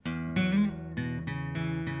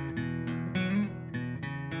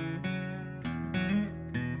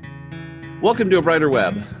Welcome to A Brighter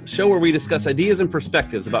Web, a show where we discuss ideas and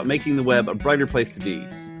perspectives about making the web a brighter place to be.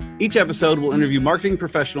 Each episode will interview marketing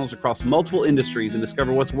professionals across multiple industries and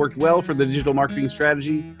discover what's worked well for the digital marketing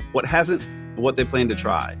strategy, what hasn't, and what they plan to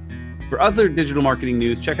try. For other digital marketing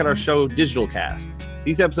news, check out our show, Digital Cast.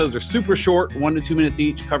 These episodes are super short, 1 to 2 minutes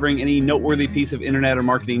each, covering any noteworthy piece of internet or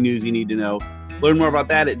marketing news you need to know. Learn more about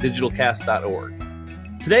that at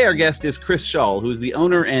digitalcast.org. Today, our guest is Chris Shull, who is the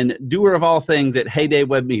owner and doer of all things at Heyday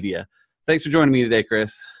Web Media. Thanks for joining me today,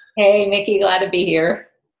 Chris. Hey, Mickey, glad to be here.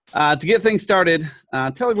 To get things started,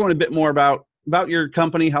 tell everyone a bit more about your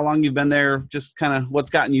company, how long you've been there, just kind of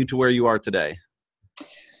what's gotten you to where you are today.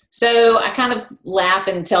 So I kind of laugh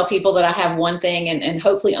and tell people that I have one thing and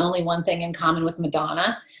hopefully only one thing in common with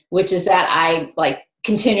Madonna, which is that I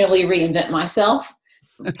continually reinvent myself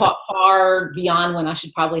far beyond when I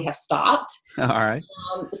should probably have stopped. All right.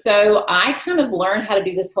 So I kind of learned how to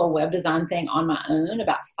do this whole web design thing on my own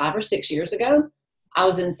about 5 or 6 years ago. I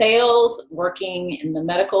was in sales, working in the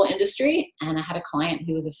medical industry, and I had a client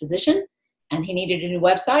who was a physician, and he needed a new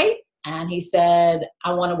website. And he said,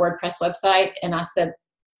 I want a WordPress website. And I said,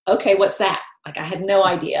 okay, what's that? I had no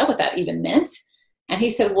idea what that even meant. And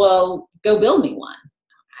he said, well, go build me one.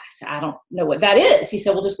 I said, I don't know what that is. He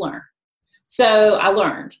said, well, just learn. So I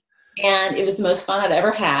learned, and it was the most fun I'd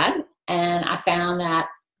ever had. And I found that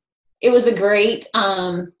it was a great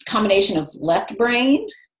combination of left-brained,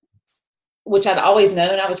 which I'd always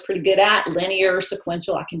known I was pretty good at, linear,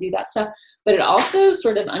 sequential, I can do that stuff. But it also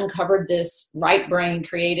sort of uncovered this right-brain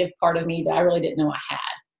creative part of me that I really didn't know I had.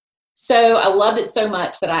 So I loved it so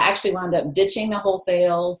much that I actually wound up ditching the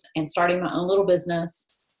wholesales and starting my own little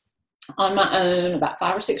business on my own about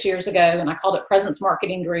 5 or 6 years ago. And I called it Presence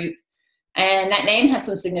Marketing Group. And that name had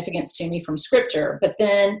some significance to me from scripture. But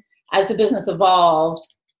then as the business evolved,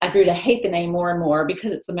 I grew to hate the name more and more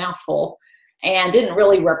because it's a mouthful and didn't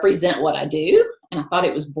really represent what I do. And I thought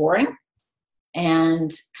it was boring and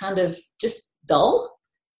kind of just dull.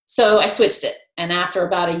 So I switched it. And after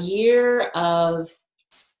about a year of,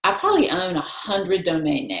 I probably own 100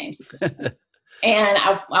 domain names at this point. And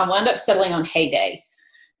I wound up settling on Heyday.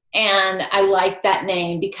 And I like that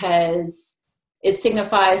name because it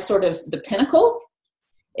signifies sort of the pinnacle.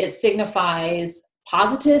 It signifies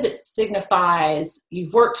positive. It signifies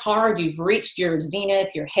you've worked hard, you've reached your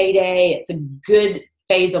zenith, your heyday. It's a good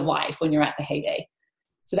phase of life when you're at the heyday.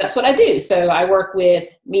 So that's what I do. So I work with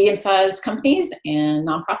medium-sized companies and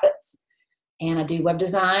nonprofits, and I do web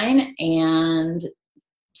design and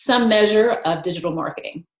some measure of digital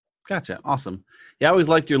marketing. Gotcha. Awesome. Yeah, I always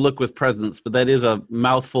liked your look with presence, but that is a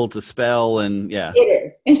mouthful to spell, and yeah. It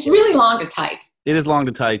is. It's really long to type. It is long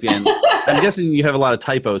to type, yeah. I'm guessing you have a lot of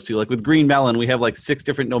typos too. Like with Green Melon, we have 6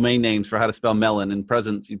 different domain names for how to spell melon. And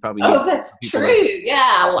presence, you probably Oh, that's true.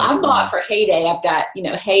 Yeah. Well, I'm bought for Heyday. I've got,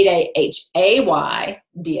 Heyday,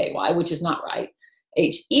 H-A-Y-D-A-Y, which is not right.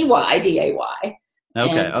 H-E-Y-D-A-Y.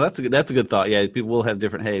 Okay. That's a good thought. Yeah, people will have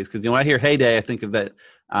different Heys because when I hear Heyday, I think of that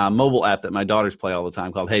mobile app that my daughters play all the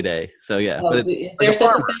time called Heyday. So yeah. Oh, but is there such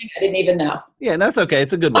a thing? I didn't even know. Yeah, and that's okay.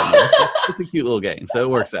 It's a good one. It's a cute little game, so it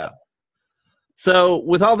works out. So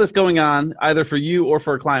with all this going on, either for you or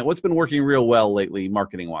for a client, what's been working real well lately,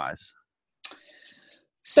 marketing-wise?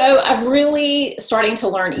 So I'm really starting to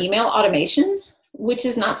learn email automation, which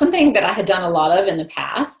is not something that I had done a lot of in the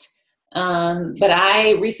past. But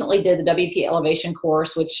I recently did the WP Elevation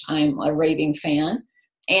course, which I'm a raving fan,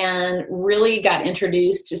 and really got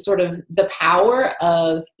introduced to sort of the power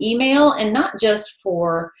of email, and not just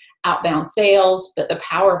for outbound sales, but the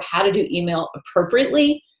power of how to do email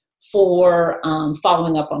appropriately for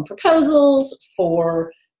following up on proposals,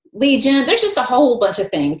 for lead gen. There's just a whole bunch of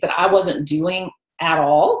things that I wasn't doing at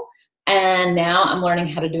all. And now I'm learning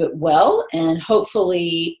how to do it well, and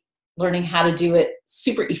hopefully learning how to do it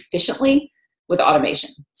super efficiently with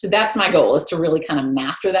automation. So that's my goal, is to really kind of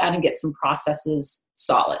master that and get some processes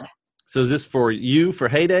solid. So is this for you, for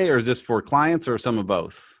Heyday, or is this for clients, or some of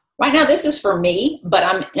both? Right now, this is for me, but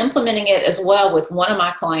I'm implementing it as well with one of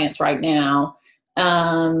my clients right now.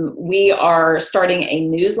 We are starting a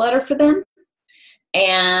newsletter for them,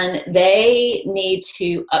 and they need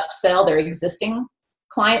to upsell their existing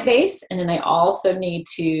client base, and then they also need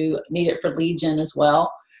it for lead gen as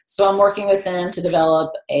well. So I'm working with them to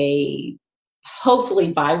develop a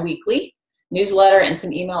hopefully bi-weekly newsletter and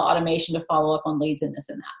some email automation to follow up on leads and this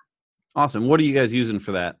and that. Awesome. What are you guys using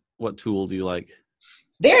for that? What tool do you like?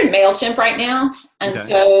 They're in MailChimp right now. And Okay.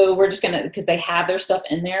 So we're just going to, because they have their stuff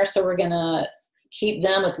in there, so we're going to keep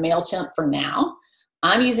them with MailChimp for now.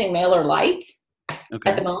 I'm using MailerLite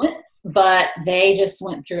at the moment, but they just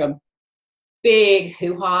went through a big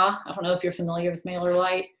hoo-ha. I don't know if you're familiar with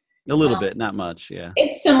MailerLite. A little bit, not much. Yeah.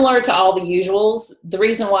 It's similar to all the usuals. The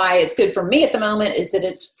reason why it's good for me at the moment is that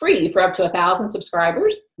it's free for up to 1,000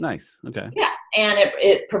 subscribers. Nice. Okay. Yeah. And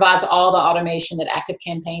it provides all the automation that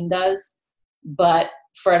ActiveCampaign does, but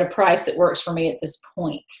for at a price that works for me at this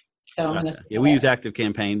point. So I'm going to. Yeah, we use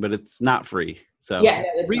ActiveCampaign, but it's not free. So yeah, no,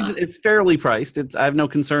 it's not. It's fairly priced. I have no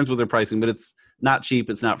concerns with their pricing, but it's not cheap.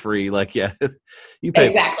 It's not free. Like, yeah, you pay.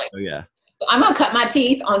 Exactly. For it. So, yeah. I'm going to cut my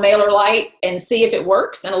teeth on MailerLite and see if it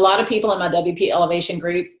works. And a lot of people in my WP Elevation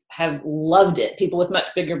group have loved it. People with much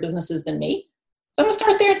bigger businesses than me. So I'm going to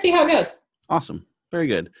start there and see how it goes. Awesome. Very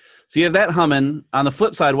good. So you have that humming. On the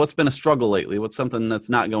flip side, what's been a struggle lately? What's something that's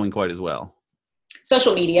not going quite as well?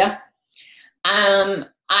 Social media.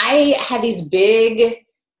 I had these big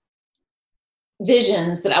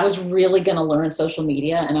visions that I was really going to learn social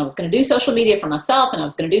media, and I was going to do social media for myself, and I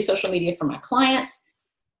was going to do social media for my clients.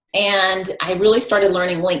 And I really started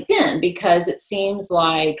learning LinkedIn because it seems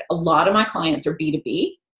like a lot of my clients are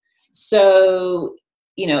B2B. So,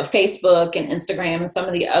 Facebook and Instagram and some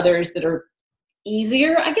of the others that are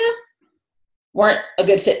easier, I guess, weren't a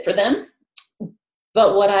good fit for them.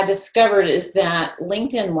 But what I discovered is that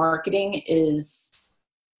LinkedIn marketing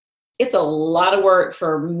it's a lot of work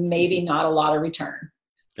for maybe not a lot of return.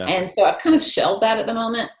 Gotcha. And so I've kind of shelved that at the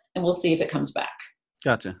moment, and we'll see if it comes back.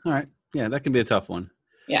 Gotcha. All right. Yeah, that can be a tough one.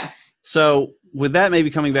 Yeah. So with that maybe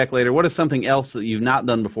coming back later, what is something else that you've not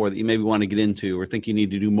done before that you maybe want to get into or think you need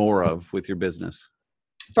to do more of with your business?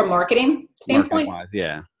 From marketing standpoint? Marketing-wise,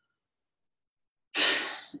 yeah.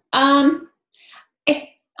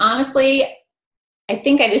 Honestly, I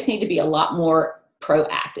think I just need to be a lot more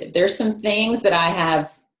proactive. There's some things that I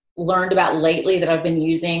have learned about lately that I've been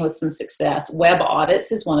using with some success. Web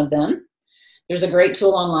audits is one of them. There's a great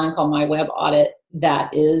tool online called My Web Audit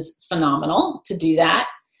that is phenomenal to do that.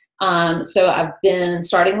 So I've been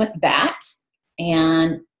starting with that,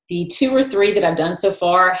 and the 2 or 3 that I've done so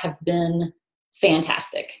far have been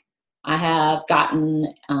fantastic. I have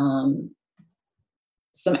gotten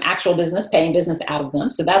some actual business, paying business out of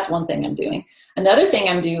them. So that's one thing I'm doing. Another thing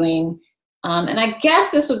I'm doing, and I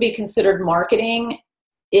guess this would be considered marketing,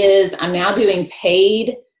 is I'm now doing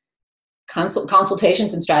paid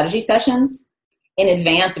consultations and strategy sessions in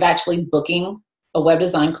advance of actually booking a web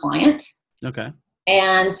design client. Okay.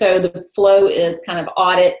 And so the flow is kind of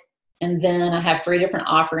audit, and then I have 3 different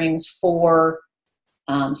offerings for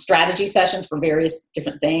strategy sessions for various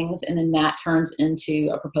different things, and then that turns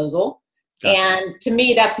into a proposal. Gotcha. And to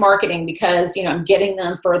me, that's marketing because, I'm getting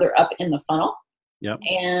them further up in the funnel. Yep.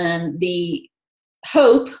 And the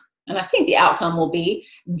hope, and I think the outcome will be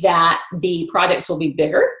that the projects will be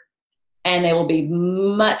bigger and they will be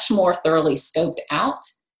much more thoroughly scoped out,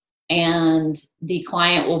 and the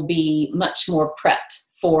client will be much more prepped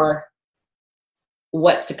for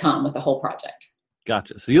what's to come with the whole project.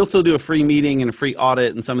 Gotcha. So you'll still do a free meeting and a free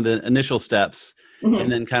audit and some of the initial steps,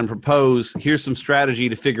 and then kind of propose, here's some strategy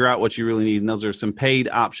to figure out what you really need. And those are some paid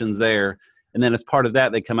options there. And then as part of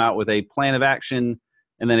that, they come out with a plan of action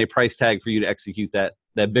and then a price tag for you to execute that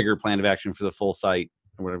bigger plan of action for the full site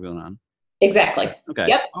or whatever going on. Exactly. Okay.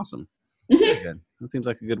 Yep. Awesome. Very good. That seems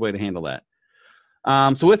like a good way to handle that.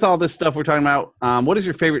 So with all this stuff we're talking about, what is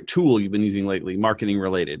your favorite tool you've been using lately, marketing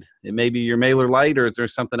related? It may be your MailerLite, or is there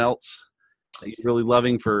something else that you're really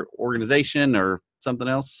loving for organization or something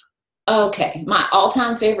else? Okay. My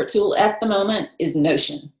all-time favorite tool at the moment is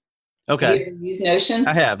Notion. Okay. Have you ever used Notion?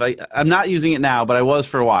 I have. I'm not using it now, but I was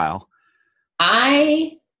for a while.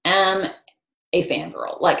 I am a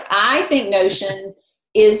fangirl. Like, I think Notion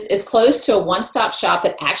is as close to a one-stop shop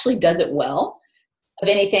that actually does it well of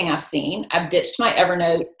anything I've seen. I've ditched my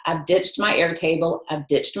Evernote. I've ditched my Airtable. I've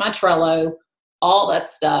ditched my Trello, all that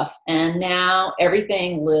stuff. And now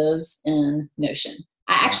everything lives in Notion.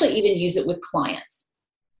 I actually even use it with clients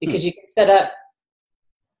because you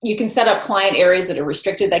can set up client areas that are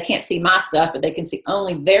restricted. They can't see my stuff, but they can see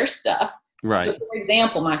only their stuff. Right. So for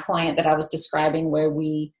example, my client that I was describing where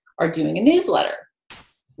we are doing a newsletter,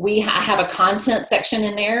 I have a content section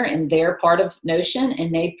in there, and they're part of Notion,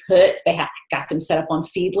 and got them set up on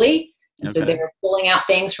Feedly. And so they're pulling out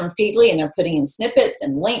things from Feedly and they're putting in snippets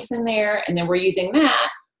and links in there. And then we're using that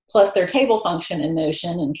plus their table function in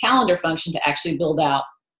Notion and calendar function to actually build out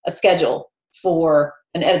a schedule for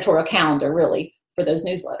an editorial calendar, really, for those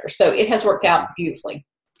newsletters. So it has worked out beautifully.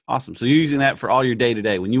 Awesome. So you're using that for all your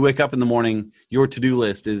day-to-day. When you wake up in the morning, your to-do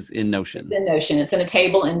list is in Notion. It's in Notion. It's in a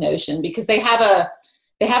table in Notion because they have an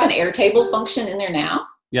Airtable function in there now.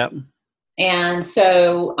 Yep. And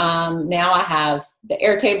so now I have the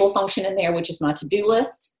Airtable function in there, which is my to-do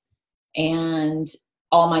list, and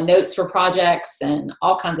all my notes for projects and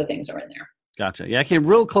all kinds of things are in there. Gotcha. Yeah, I came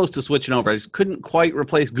real close to switching over. I just couldn't quite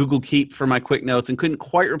replace Google Keep for my quick notes and couldn't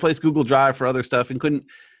quite replace Google Drive for other stuff and couldn't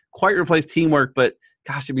quite replace Teamwork, but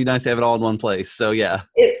gosh, it'd be nice to have it all in one place. So yeah.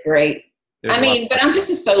 It's great. But I'm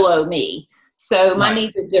just a solo me. So my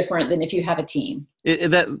needs are different than if you have a team.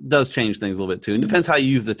 That does change things a little bit too. It depends how you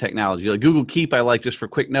use the technology. Like Google Keep, I like just for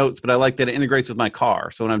quick notes, but I like that it integrates with my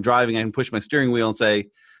car. So when I'm driving, I can push my steering wheel and say,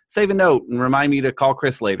 save a note and remind me to call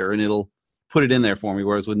Chris later, and it'll put it in there for me.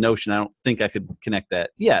 Whereas with Notion, I don't think I could connect that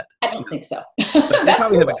yet. I don't think so. But they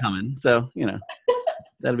probably have it coming. So,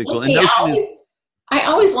 that'd be cool. And Notion I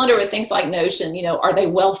always wonder with things like Notion, are they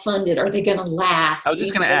well-funded? Are they going to last? I was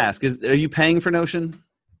just going to ask, are you paying for Notion?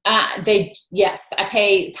 Yes, I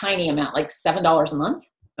pay a tiny amount, like $7 a month.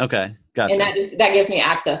 Okay, gotcha. And that gives me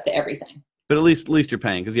access to everything. But at least you're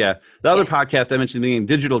paying, because the other podcast I mentioned, being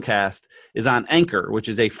Digital Cast, is on Anchor, which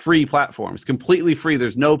is a free platform. It's completely free.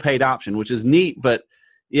 There's no paid option, which is neat, but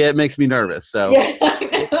it makes me nervous. So in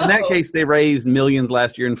that case, they raised millions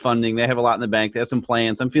last year in funding. They have a lot in the bank. They have some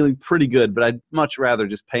plans. I'm feeling pretty good, but I'd much rather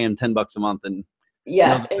just pay them $10 a month and.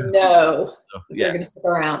 Yes, and no. They're going to stick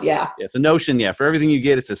around. Yeah. So Notion, for everything you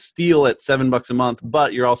get, it's a steal at $7 a month,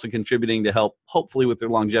 but you're also contributing to help, hopefully, with their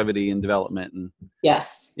longevity and development. And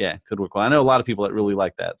yes. Yeah, could work well. I know a lot of people that really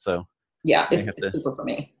like that. So yeah, it's super for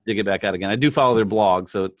me. Dig it back out again. I do follow their blog,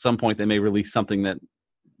 so at some point they may release something that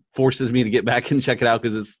forces me to get back and check it out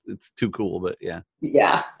because it's too cool. But yeah.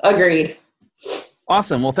 Yeah, agreed.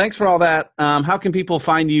 Awesome. Well, thanks for all that. How can people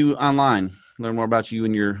find you online? Learn more about you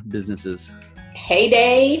and your businesses.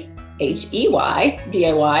 Heyday,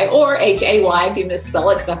 HEYDAY, or HAY if you misspell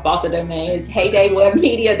it because I bought the domain. It's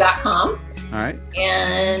heydaywebmedia.com. All right.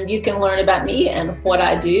 And you can learn about me and what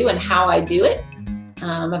I do and how I do it.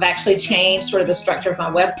 I've actually changed sort of the structure of my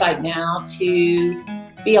website now to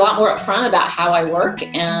be a lot more upfront about how I work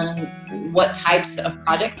and what types of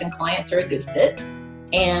projects and clients are a good fit.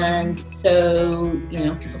 And so,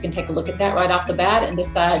 people can take a look at that right off the bat and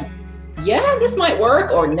decide, yeah, this might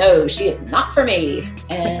work, or no, she is not for me.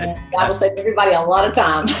 And that will save everybody a lot of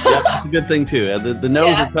time. Yeah, that's a good thing too. The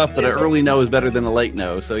no's are tough, but an early no is better than a late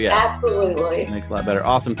no. So yeah. Absolutely. Makes a lot better.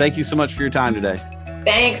 Awesome. Thank you so much for your time today.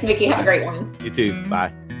 Thanks, Mickey. Have a great one. You too.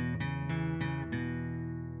 Bye.